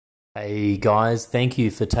Hey guys, thank you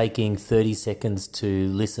for taking 30 seconds to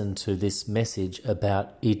listen to this message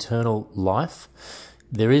about eternal life.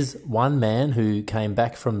 There is one man who came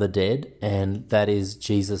back from the dead, and that is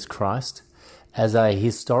Jesus Christ. As a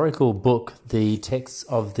historical book, the texts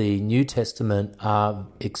of the New Testament are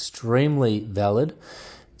extremely valid.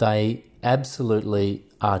 They absolutely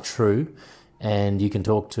are true, and you can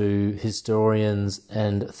talk to historians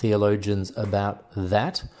and theologians about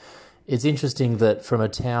that. It's interesting that from a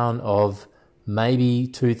town of maybe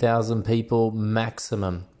 2,000 people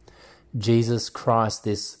maximum, Jesus Christ,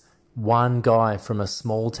 this one guy from a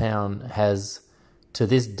small town, has to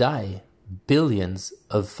this day billions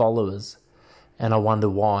of followers, and I wonder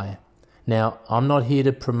why. Now, I'm not here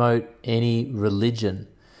to promote any religion.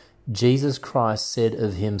 Jesus Christ said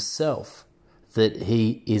of himself that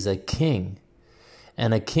he is a king,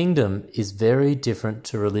 and a kingdom is very different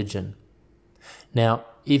to religion. Now,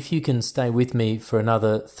 if you can stay with me for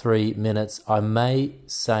another 3 minutes, I may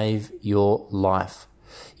save your life.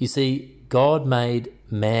 You see, God made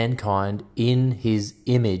mankind in his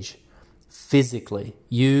image physically.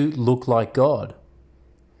 You look like God.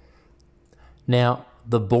 Now,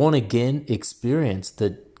 the born-again experience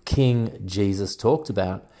that King Jesus talked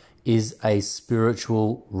about is a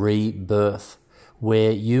spiritual rebirth,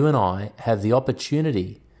 where you and I have the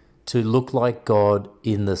opportunity to look like God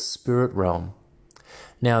in the spirit realm.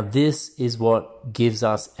 Now, this is what gives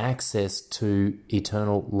us access to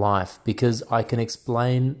eternal life, because I can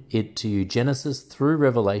explain it to you, Genesis through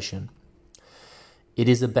Revelation. It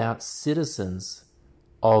is about citizens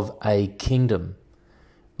of a kingdom.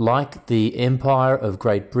 Like the Empire of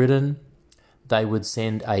Great Britain, they would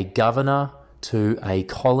send a governor to a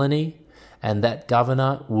colony, and that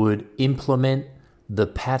governor would implement the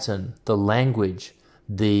pattern, the language,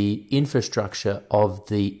 the infrastructure of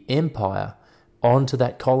the empire onto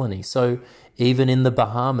that colony. So even in the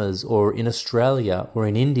Bahamas or in Australia or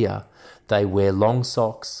in India, they wear long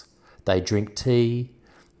socks, they drink tea,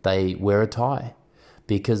 they wear a tie,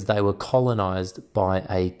 because they were colonized by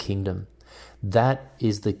a kingdom. That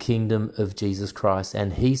is the kingdom of Jesus Christ.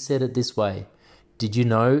 And he said it this way. Did you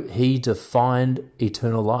know he defined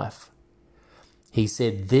eternal life? He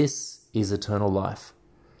said, this is eternal life,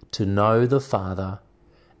 to know the Father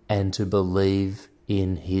and to believe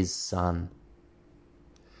in his Son.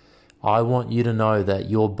 I want you to know that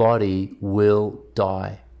your body will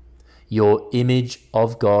die. Your image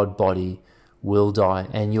of God body will die,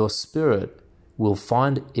 and your spirit will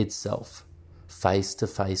find itself face to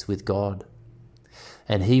face with God.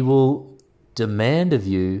 And he will demand of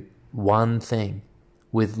you one thing.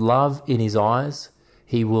 With love in his eyes,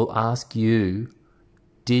 he will ask you,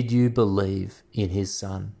 did you believe in his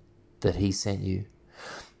Son that he sent you?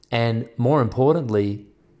 And more importantly,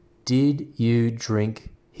 did you drink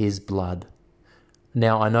his blood?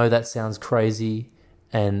 Now, I know that sounds crazy,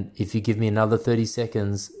 and if you give me another 30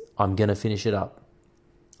 seconds, I'm going to finish it up.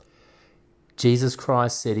 Jesus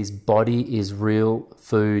Christ said his body is real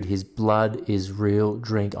food, his blood is real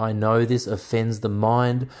drink. I know this offends the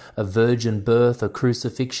mind. A virgin birth, a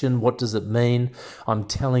crucifixion, what does it mean? I'm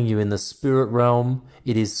telling you, in the spirit realm,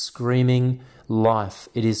 it is screaming life.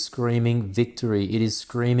 It is screaming victory. It is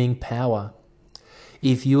screaming power.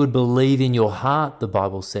 If you would believe in your heart, the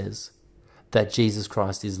Bible says, that Jesus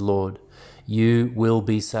Christ is Lord, you will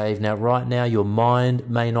be saved. Now, right now, your mind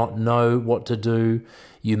may not know what to do.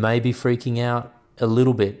 You may be freaking out a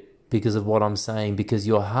little bit because of what I'm saying, because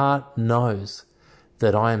your heart knows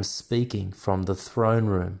that I am speaking from the throne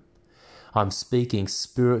room. I'm speaking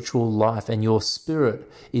spiritual life, and your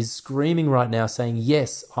spirit is screaming right now saying,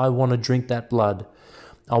 yes, I want to drink that blood.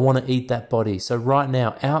 I want to eat that body. So right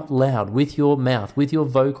now, out loud, with your mouth, with your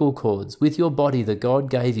vocal cords, with your body that God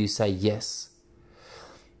gave you, say yes.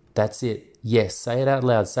 That's it. Yes. Say it out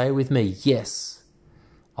loud. Say it with me. Yes,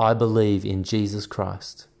 I believe in Jesus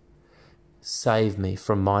Christ. Save me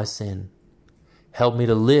from my sin. Help me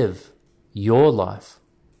to live your life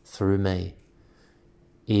through me.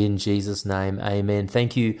 In Jesus' name, amen.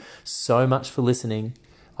 Thank you so much for listening.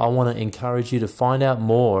 I want to encourage you to find out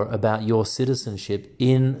more about your citizenship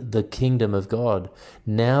in the kingdom of God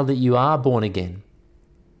now that you are born again,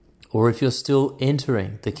 or if you're still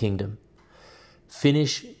entering the kingdom.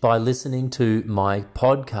 Finish by listening to my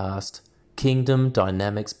podcast, Kingdom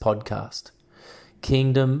Dynamics Podcast.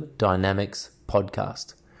 Kingdom Dynamics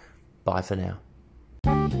Podcast. Bye for now.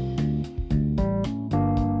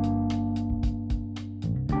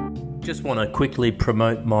 Just want to quickly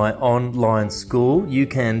promote my online school. You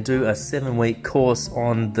can do a 7-week course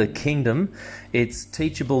on the kingdom. It's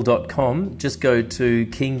teachable.com. Just go to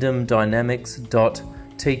kingdomdynamics.tv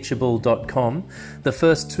teachable.com. The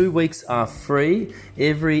first 2 weeks are free.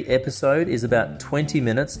 Every episode is about 20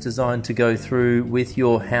 minutes designed to go through with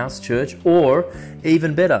your house church, or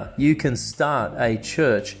even better, you can start a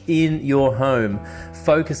church in your home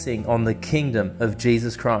focusing on the kingdom of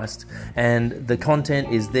Jesus Christ. And the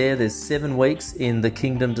content is there. There's 7 weeks in the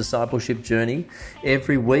Kingdom Discipleship Journey.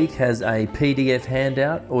 Every week has a PDF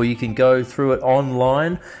handout, or you can go through it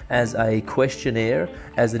online as a questionnaire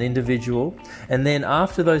as an individual. And then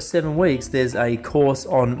after those 7 weeks, there's a course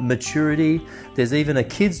on maturity. There's even a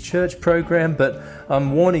kids church program, but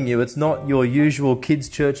I'm warning you, it's not your usual kids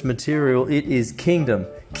church material. It is kingdom,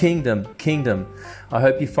 kingdom, kingdom. I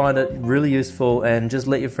hope you find it really useful, and just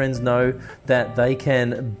let your friends know that they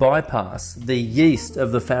can bypass the yeast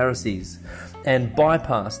of the Pharisees and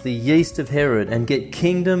bypass the yeast of Herod and get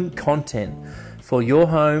kingdom content for your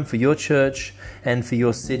home, for your church, and for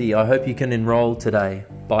your city. I hope you can enroll today.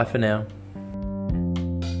 Bye for now.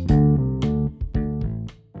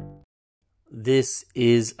 This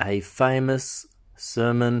is a famous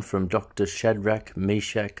sermon from Dr. Shadrach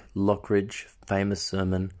Meshach Lockridge, famous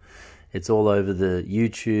sermon. It's all over the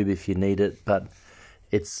YouTube if you need it, but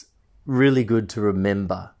it's really good to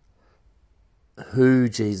remember who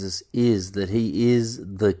Jesus is, that he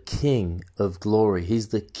is the King of glory. He's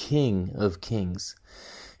the King of kings.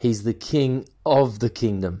 He's the King of the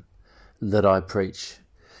kingdom that I preach.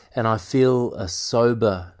 And I feel a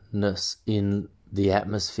soberness in the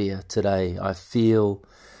atmosphere today. I feel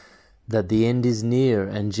that the end is near,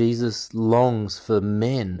 and Jesus longs for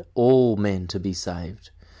men, all men, to be saved.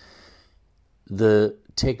 The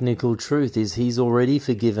technical truth is he's already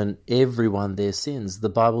forgiven everyone their sins. The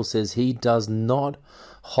Bible says he does not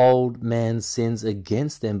hold man's sins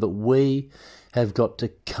against them, but we have got to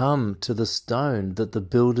come to the stone that the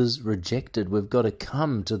builders rejected. We've got to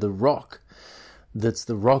come to the rock that's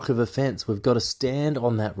the rock of offense. We've got to stand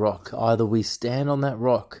on that rock. Either we stand on that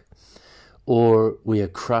rock or we are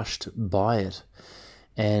crushed by it.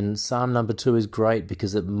 And Psalm number 2 is great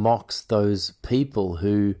because it mocks those people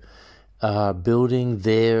who are building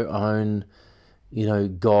their own,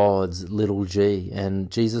 gods, little g.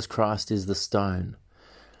 And Jesus Christ is the stone.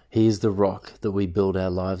 He is the rock that we build our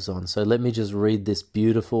lives on. So let me just read this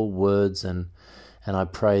beautiful words, and I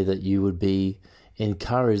pray that you would be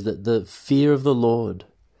encouraged, that the fear of the Lord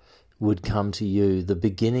would come to you, the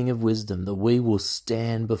beginning of wisdom, that we will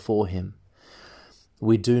stand before him.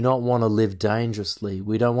 We do not want to live dangerously.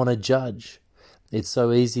 We don't want to judge. It's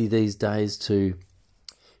so easy these days to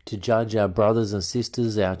judge our brothers and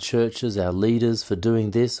sisters, our churches, our leaders for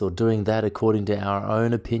doing this or doing that according to our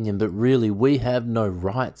own opinion. But really, we have no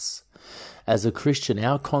rights. As a Christian,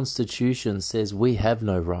 our constitution says we have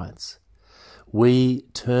no rights. We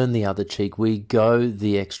turn the other cheek. We go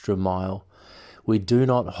the extra mile. We do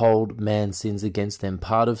not hold man's sins against them.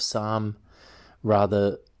 Part of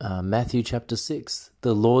Matthew chapter 6,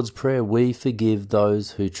 the Lord's Prayer, we forgive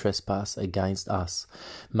those who trespass against us.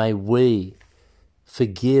 May we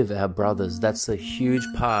forgive our brothers. That's a huge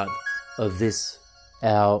part of this,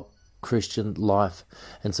 our Christian life.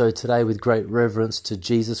 And so today, with great reverence to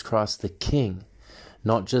Jesus Christ the King,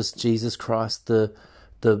 not just Jesus Christ the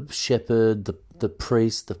shepherd, the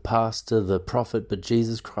priest, the pastor, the prophet, but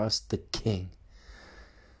Jesus Christ the King.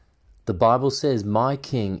 The Bible says, my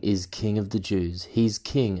King is King of the Jews. He's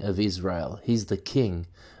King of Israel. He's the King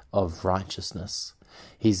of righteousness.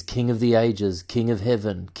 He's King of the ages, King of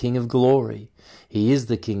heaven, King of glory. He is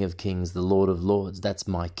the King of kings, the Lord of lords. That's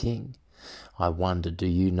my King. I wonder, do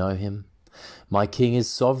you know him? My King is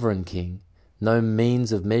sovereign King. No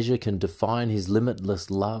means of measure can define his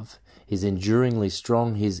limitless love. He's enduringly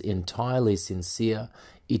strong. He's entirely sincere,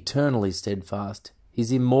 eternally steadfast.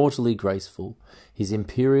 He's immortally graceful. He's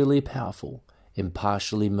imperially powerful,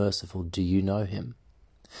 impartially merciful. Do you know him?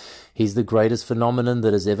 He's the greatest phenomenon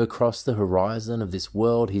that has ever crossed the horizon of this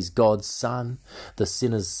world. He's God's Son, the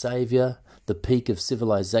sinner's Savior, the peak of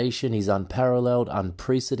civilization. He's unparalleled,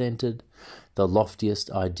 unprecedented, the loftiest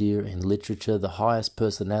idea in literature, the highest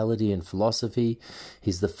personality in philosophy.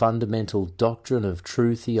 He's the fundamental doctrine of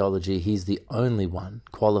true theology. He's the only one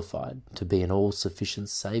qualified to be an all-sufficient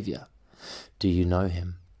Savior. Do you know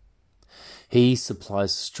him? He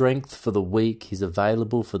supplies strength for the weak. He's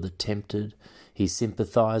available for the tempted. He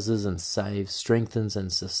sympathizes and saves, strengthens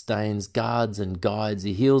and sustains, guards and guides.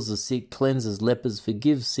 He heals the sick, cleanses lepers,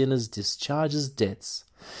 forgives sinners, discharges debts.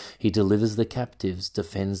 He delivers the captives,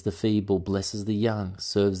 defends the feeble, blesses the young,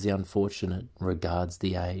 serves the unfortunate, regards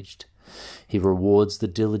the aged. He rewards the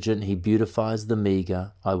diligent. He beautifies the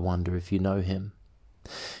meager. I wonder if you know him.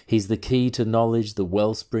 He's the key to knowledge, the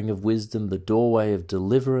wellspring of wisdom, the doorway of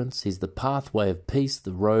deliverance. He's the pathway of peace,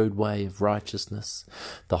 the roadway of righteousness,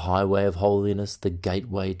 the highway of holiness, the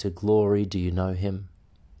gateway to glory. Do you know him?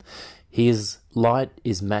 His light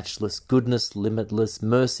is matchless, goodness limitless,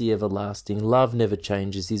 mercy everlasting, love never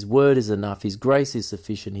changes. His word is enough, his grace is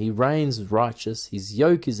sufficient. He reigns righteous, his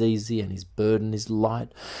yoke is easy, and his burden is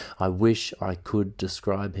light. I wish I could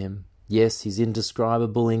describe him. Yes, he's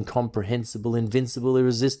indescribable, incomprehensible, invincible,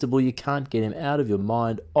 irresistible. You can't get him out of your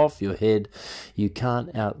mind, off your head. You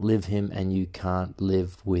can't outlive him, and you can't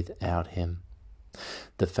live without him.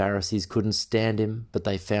 The Pharisees couldn't stand him, but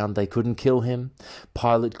they found they couldn't kill him.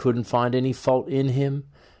 Pilate couldn't find any fault in him.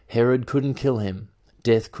 Herod couldn't kill him.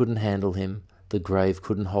 Death couldn't handle him. The grave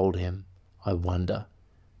couldn't hold him. I wonder,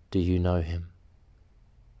 do you know him?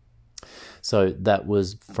 So that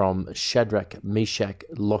was from Shadrach, Meshach,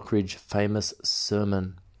 Lockridge, famous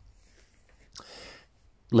sermon.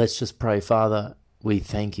 Let's just pray. Father, we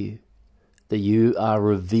thank you that you are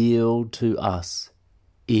revealed to us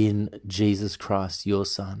in Jesus Christ, your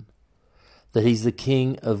Son, that he's the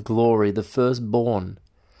King of glory, the firstborn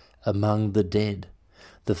among the dead,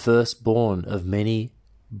 the firstborn of many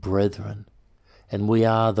brethren. And we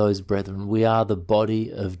are those brethren. We are the body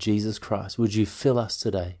of Jesus Christ. Would you fill us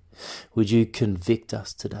today? Would you convict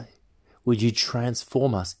us today? Would you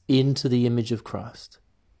transform us into the image of Christ?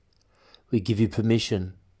 We give you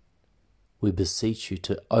permission. We beseech you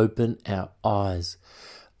to open our eyes,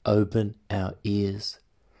 open our ears.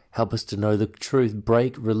 Help us to know the truth.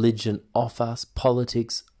 Break religion off us,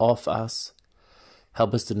 politics off us.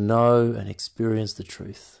 Help us to know and experience the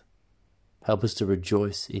truth. Help us to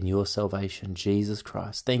rejoice in your salvation, Jesus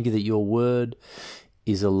Christ. Thank you that your word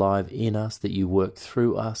is alive in us, that you work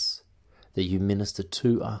through us, that you minister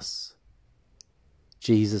to us.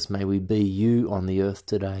 Jesus, may we be you on the earth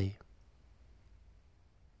today.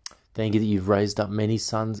 Thank you that you've raised up many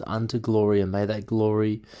sons unto glory, and may that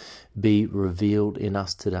glory be revealed in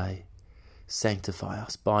us today. Sanctify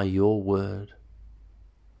us by your word.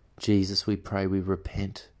 Jesus, we pray, we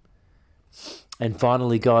repent. And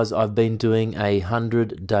finally, guys, I've been doing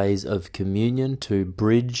 100 days of communion to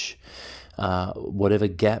bridge whatever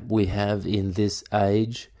gap we have in this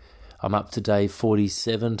age. I'm up to day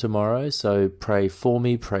 47 tomorrow, so pray for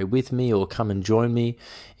me, pray with me, or come and join me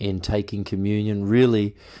in taking communion.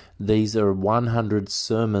 Really, these are 100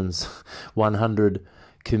 sermons, 100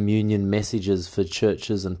 communion messages for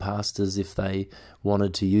churches and pastors if they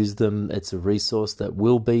wanted to use them. It's a resource that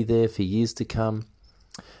will be there for years to come.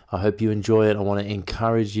 I hope you enjoy it. I want to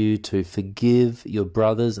encourage you to forgive your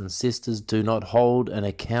brothers and sisters. Do not hold an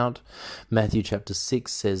account. Matthew chapter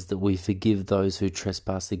 6 says that we forgive those who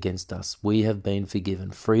trespass against us. We have been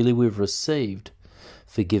forgiven. Freely we've received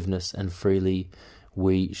forgiveness, and freely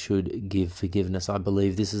we should give forgiveness. I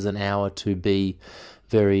believe this is an hour to be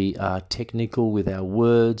very technical with our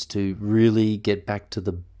words, to really get back to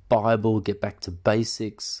the Bible, get back to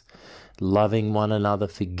basics, loving one another,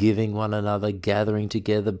 forgiving one another, gathering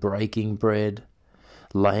together, breaking bread,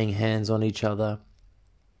 laying hands on each other,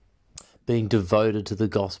 being devoted to the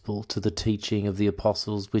gospel, to the teaching of the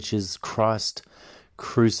apostles, which is Christ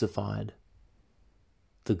crucified.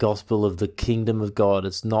 The gospel of the kingdom of God.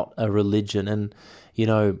 It's not a religion. And, you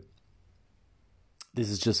know, this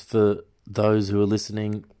is just for those who are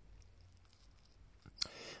listening.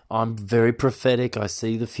 I'm very prophetic. I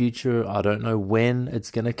see the future. I don't know when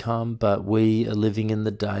it's going to come, but we are living in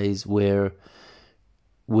the days where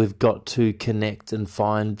we've got to connect and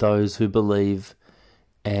find those who believe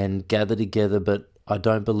and gather together. But I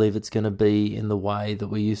don't believe it's going to be in the way that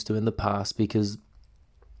we used to in the past, because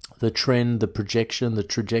the trend, the projection, the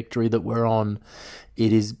trajectory that we're on,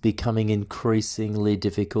 it is becoming increasingly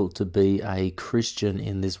difficult to be a Christian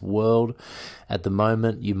in this world. At the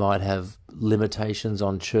moment, you might have limitations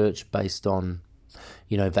on church based on,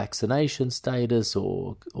 you know, vaccination status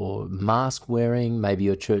or mask wearing. Maybe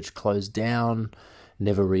your church closed down,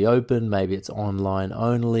 never reopened. Maybe it's online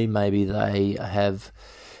only. Maybe they have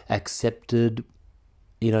accepted,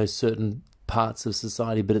 you know, certain parts of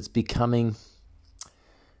society, but it's becoming...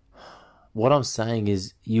 What I'm saying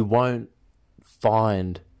is you won't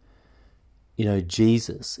find, you know,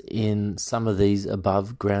 Jesus in some of these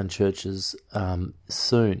above ground churches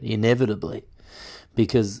soon, inevitably,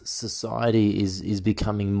 because society is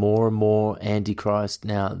becoming more and more antichrist.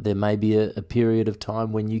 Now, there may be a period of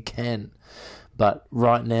time when you can, but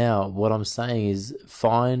right now what I'm saying is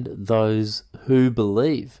find those who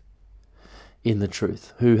believe in the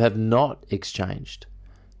truth, who have not exchanged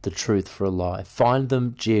the truth for a lie. Find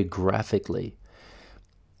them geographically.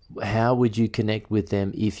 How would you connect with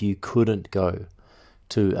them if you couldn't go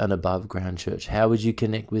to an above ground church? How would you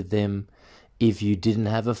connect with them if you didn't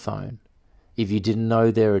have a phone? If you didn't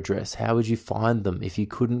know their address? How would you find them if you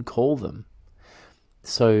couldn't call them?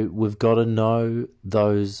 So we've got to know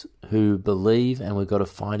those who believe, and we've got to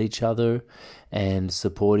find each other and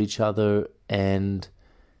support each other and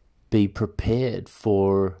be prepared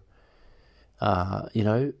for,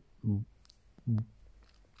 the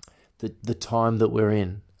time that we're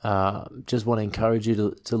in. Just want to encourage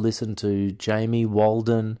you to listen to Jamie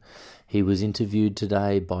Walden. He was interviewed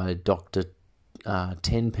today by Dr.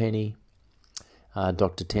 Tenpenny.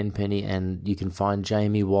 Dr. Tenpenny, and you can find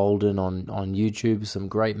Jamie Walden on YouTube, some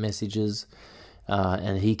great messages,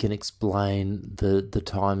 and he can explain the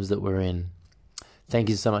times that we're in. Thank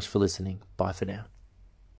you so much for listening. Bye for now.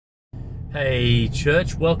 Hey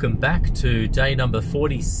church, welcome back to day number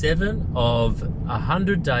 47 of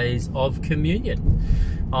 100 days of communion.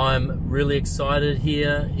 I'm really excited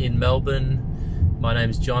here in Melbourne. My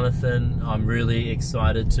name's Jonathan. I'm really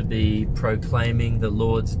excited to be proclaiming the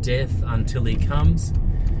Lord's death until he comes.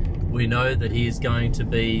 We know that he is going to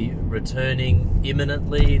be returning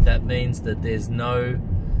imminently. That means that there's no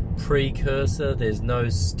precursor, there's no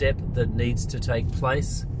step that needs to take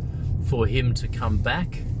place for him to come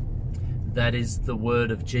back. That is the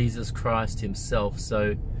word of Jesus Christ himself.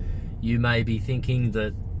 So you may be thinking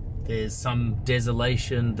that there's some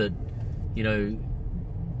desolation that,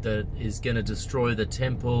 that is going to destroy the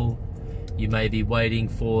temple. You may be waiting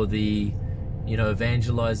for the,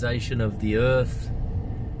 evangelization of the earth.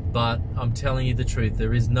 But I'm telling you the truth,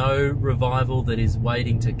 there is no revival that is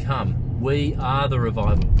waiting to come. We are the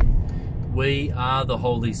revival. We are the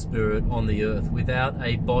Holy Spirit on the earth. Without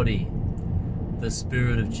a body, the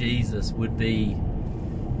Spirit of Jesus would be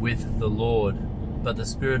with the Lord. But the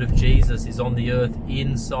Spirit of Jesus is on the earth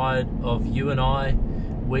inside of you and I.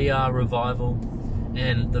 We are revival.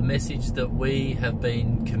 And the message that we have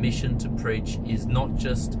been commissioned to preach is not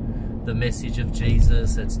just the message of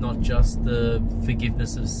Jesus. It's not just the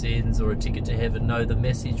forgiveness of sins or a ticket to heaven. No, the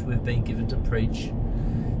message we've been given to preach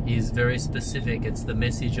is very specific. It's the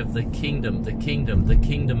message of the kingdom, the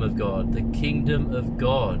kingdom of God, the kingdom of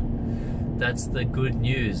God. That's the good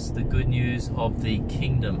news of the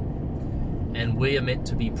kingdom. And we are meant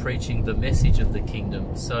to be preaching the message of the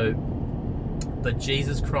kingdom. But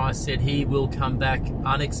Jesus Christ said he will come back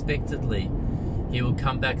unexpectedly. He will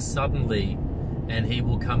come back suddenly, and he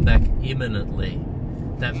will come back imminently.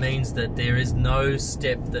 That means that there is no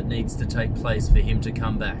step that needs to take place for him to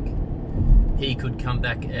come back. He could come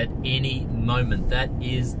back at any moment. That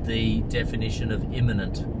is the definition of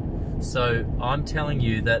imminent. So I'm telling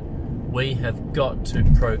you that we have got to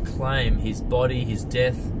proclaim his body, his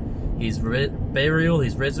death, his burial,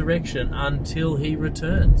 his resurrection until he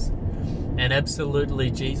returns. And absolutely,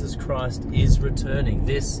 Jesus Christ is returning.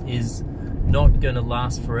 This is not going to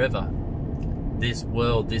last forever. This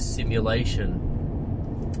world, this simulation,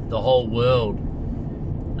 the whole world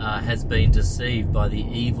has been deceived by the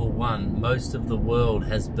evil one. Most of the world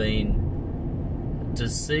has been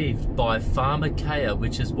deceived by pharmakeia,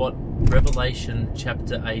 which is what Revelation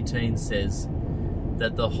chapter 18 says,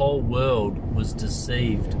 that the whole world was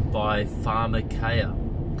deceived by pharmakeia.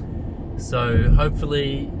 So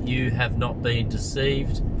hopefully you have not been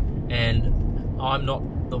deceived, and I'm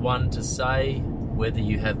not the one to say whether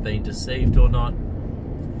you have been deceived or not.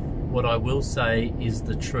 What I will say is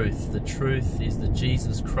the truth. The truth is that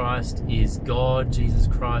Jesus Christ is God, Jesus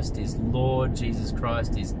Christ is Lord, Jesus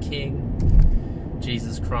Christ is King,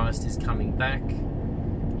 Jesus Christ is coming back.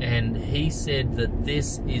 And he said that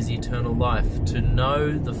this is eternal life, to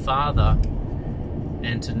know the Father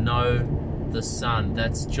and to know the Son.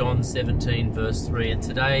 That's John 17 verse 3. And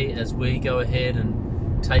today, as we go ahead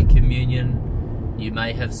and take communion, you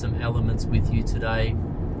may have some elements with you today.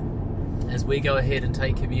 As we go ahead and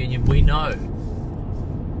take communion, we know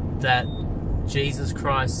that Jesus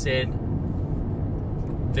Christ said,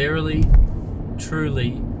 "Verily,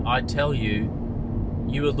 truly, I tell you,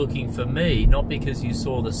 you are looking for me, not because you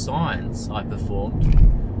saw the signs I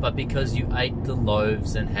performed, but because you ate the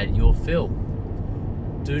loaves and had your fill.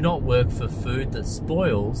 Do not work for food that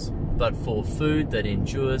spoils, but for food that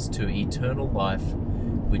endures to eternal life,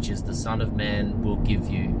 which is the Son of Man will give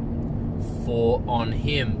you. For on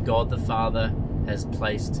him God the Father has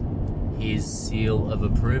placed his seal of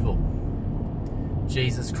approval."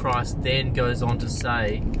 Jesus Christ then goes on to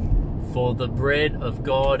say, "For the bread of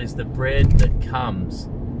God is the bread that comes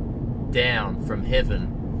down from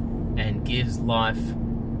heaven and gives life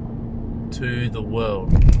to the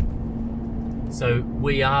world." So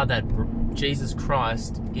we are that, Jesus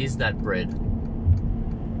Christ is that bread.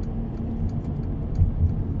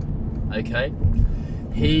 Okay?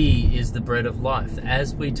 He is the bread of life.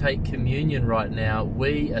 As we take communion right now,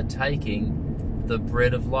 we are taking the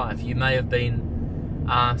bread of life. You may have been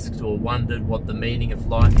asked or wondered what the meaning of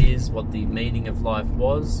life is, what the meaning of life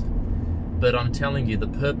was, but I'm telling you, the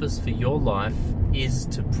purpose for your life is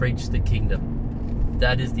to preach the kingdom.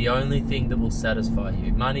 That is the only thing that will satisfy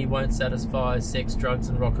you. Money won't satisfy, sex, drugs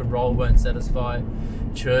and rock and roll won't satisfy,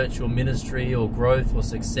 church or ministry or growth or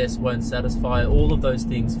success won't satisfy. All of those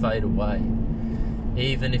things fade away.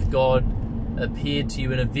 Even if God appeared to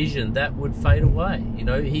you in a vision, that would fade away. You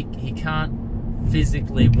know, he can't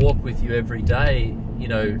physically walk with you every day. You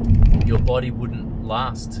know, your body wouldn't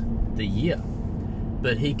last the year.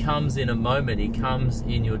 But he comes in a moment. He comes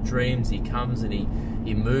in your dreams. He comes and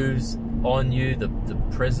he moves on you. The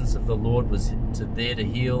presence of the Lord was there to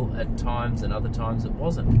heal at times, and other times it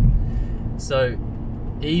wasn't. So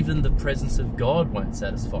even the presence of God won't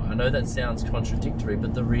satisfy. I know that sounds contradictory,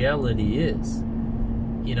 but the reality is,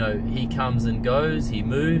 you know, he comes and goes, he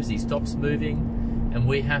moves, he stops moving, and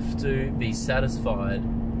we have to be satisfied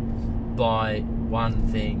by one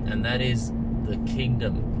thing, and that is the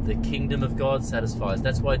kingdom. The kingdom of God satisfies.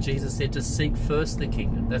 That's why Jesus said to seek first the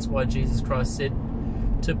kingdom. That's why Jesus Christ said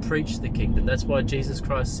to preach the kingdom. That's why Jesus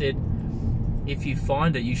Christ said, if you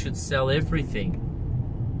find it, you should sell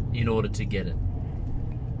everything in order to get it.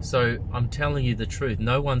 So I'm telling you the truth.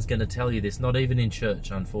 No one's going to tell you this, not even in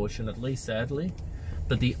church, unfortunately, sadly.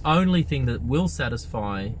 But the only thing that will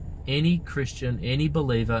satisfy any Christian, any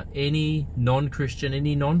believer, any non-Christian,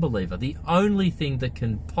 any non-believer, the only thing that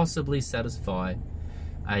can possibly satisfy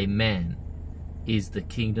a man is the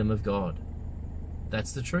kingdom of God.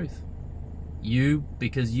 That's the truth.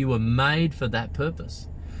 Because you were made for that purpose.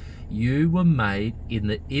 You were made in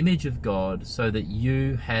the image of God so that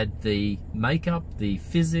you had the makeup, the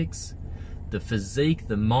physics, the physique,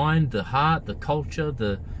 the mind, the heart, the culture,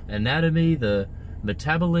 the anatomy, the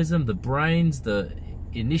metabolism, the brains, the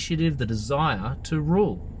initiative, the desire to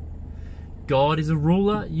rule. God is a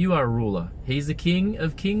ruler, you are a ruler. He's the King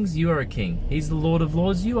of kings, you are a king. He's the Lord of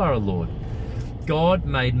lords, you are a lord. God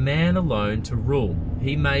made man alone to rule.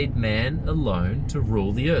 He made man alone to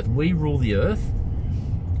rule the earth. We rule the earth,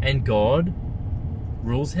 and God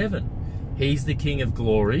rules heaven. He's the King of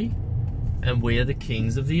glory, and we are the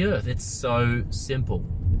kings of the earth. It's so simple.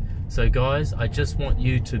 So guys, I just want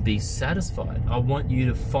you to be satisfied. I want you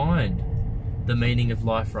to find the meaning of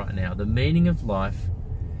life right now. The meaning of life,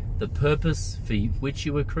 the purpose for which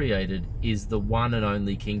you were created, is the one and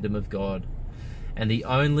only kingdom of God. And the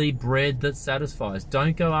only bread that satisfies.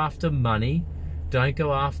 Don't go after money. Don't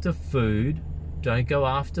go after food. Don't go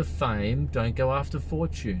after fame. Don't go after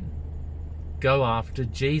fortune. Go after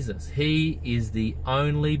Jesus. He is the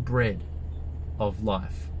only bread of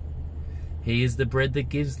life. He is the bread that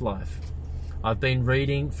gives life. I've been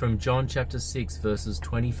reading from John chapter 6, verses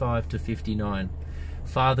 25 to 59.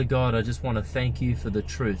 Father God, I just want to thank you for the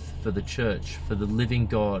truth, for the church, for the living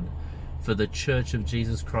God, for the church of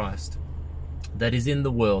Jesus Christ that is in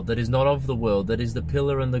the world, that is not of the world, that is the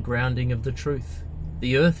pillar and the grounding of the truth,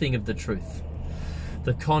 the earthing of the truth,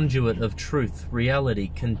 the conduit of truth, reality,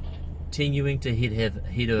 continuing to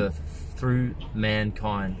hit earth through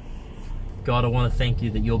mankind. God, I want to thank you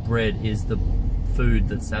that your bread is the food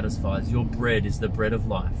that satisfies. Your bread is the bread of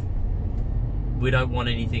life. We don't want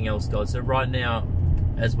anything else, God. So right now,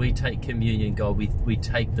 as we take communion, God, we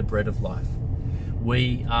take the bread of life.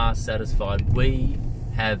 We are satisfied. We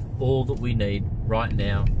have all that we need right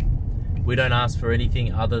now. We don't ask for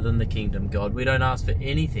anything other than the kingdom, God. We don't ask for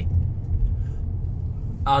anything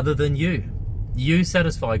other than you. You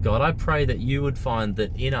satisfy, God. I pray that you would find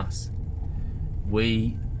that in us,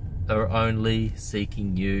 we are only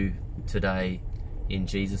seeking you today, in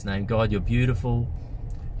Jesus' name. God, you're beautiful.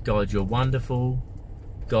 God, you're wonderful.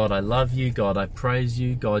 God, I love you. God, I praise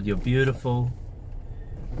you. God, you're beautiful.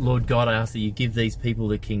 Lord God, I ask that you give these people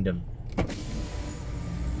the kingdom.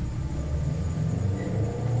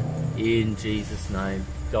 In Jesus' name.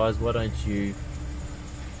 Guys, why don't you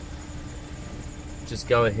just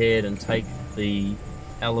go ahead and take the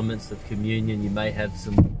elements of communion. You may have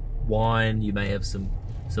some wine, you may have some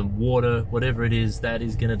water, whatever it is, that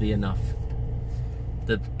is going to be enough.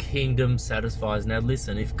 The kingdom satisfies. Now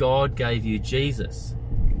listen, if God gave you Jesus,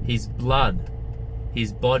 his blood,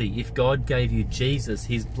 his body, if God gave you Jesus,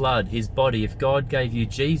 his blood, his body, if God gave you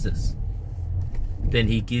Jesus, then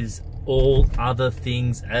he gives all other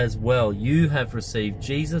things as well. You have received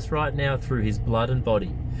Jesus right now through his blood and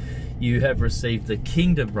body. You have received the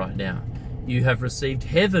kingdom right now. You have received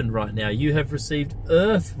heaven right now. You have received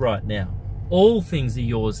earth right now. All things are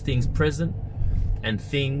yours, things present and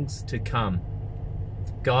things to come.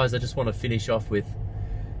 Guys, I just want to finish off with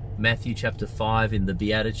Matthew chapter 5 in the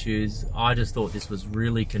Beatitudes, I just thought this was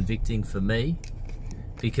really convicting for me,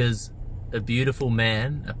 because a beautiful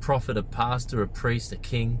man, a prophet, a pastor, a priest, a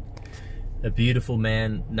king, a beautiful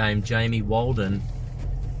man named Jamie Walden,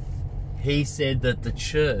 he said that the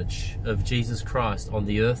church of Jesus Christ on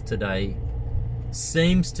the earth today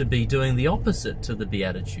seems to be doing the opposite to the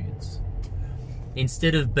Beatitudes.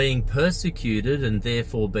 Instead of being persecuted and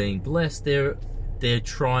therefore being blessed, they're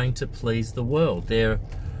trying to please the world. They're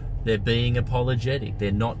being apologetic.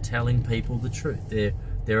 They're not telling people the truth.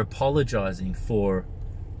 They're apologizing for,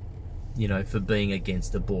 for being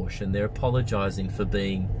against abortion. They're apologizing for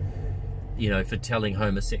being, for telling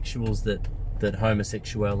homosexuals that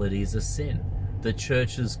homosexuality is a sin. The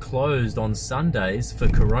churches closed on Sundays for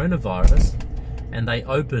coronavirus, and they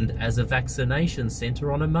opened as a vaccination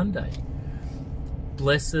center on a Monday.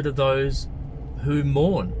 Blessed are those who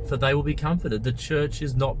mourn, for they will be comforted. The church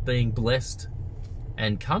is not being blessed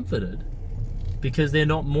and comforted because they're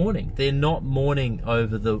not mourning. They're not mourning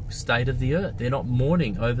over the state of the earth. They're not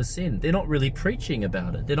mourning over sin. They're not really preaching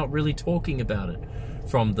about it. They're not really talking about it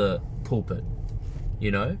from the pulpit,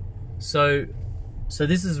 So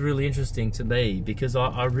this is really interesting to me, because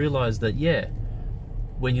I realize that,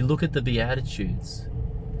 when you look at the Beatitudes,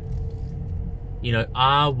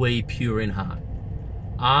 are we pure in heart?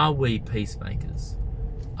 Are we peacemakers?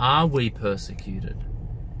 Are we persecuted?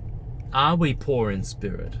 Are we poor in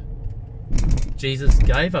spirit? Jesus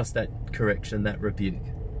gave us that correction, that rebuke.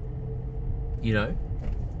 You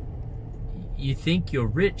think you're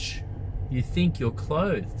rich, you think you're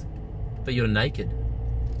clothed, but you're naked.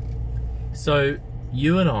 So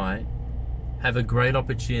you and I have a great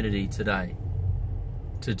opportunity today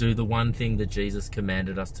to do the one thing that Jesus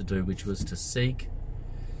commanded us to do, which was to seek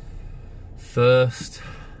first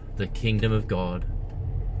the kingdom of God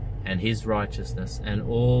and his righteousness, and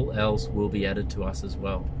all else will be added to us as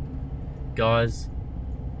well. Guys,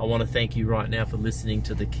 I want to thank you right now for listening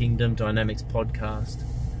to the Kingdom Dynamics podcast.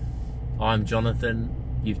 I'm Jonathan.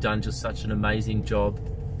 You've done just such an amazing job.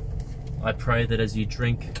 I pray that as you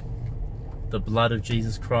drink the blood of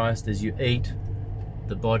Jesus Christ, as you eat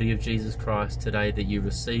the body of Jesus Christ today, that you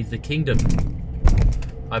receive the kingdom.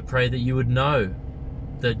 I pray that you would know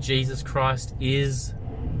that Jesus Christ is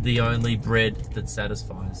the only bread that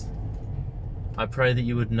satisfies. I pray that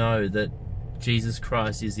you would know that Jesus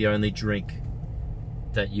Christ is the only drink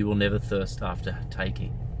that you will never thirst after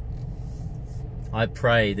taking. I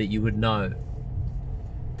pray that you would know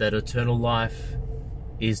that eternal life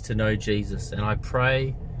is to know Jesus. And I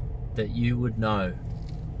pray that you would know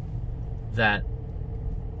that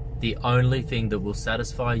the only thing that will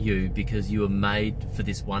satisfy you, because you are made for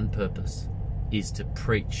this one purpose, is to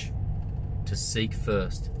preach, to seek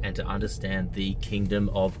first, and to understand the kingdom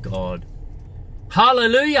of God.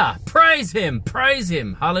 Hallelujah! Praise him! Praise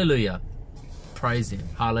him! Hallelujah! Praise him!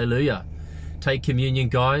 Hallelujah! Take communion,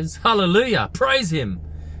 guys. Hallelujah! Praise him!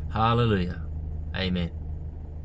 Hallelujah! Amen.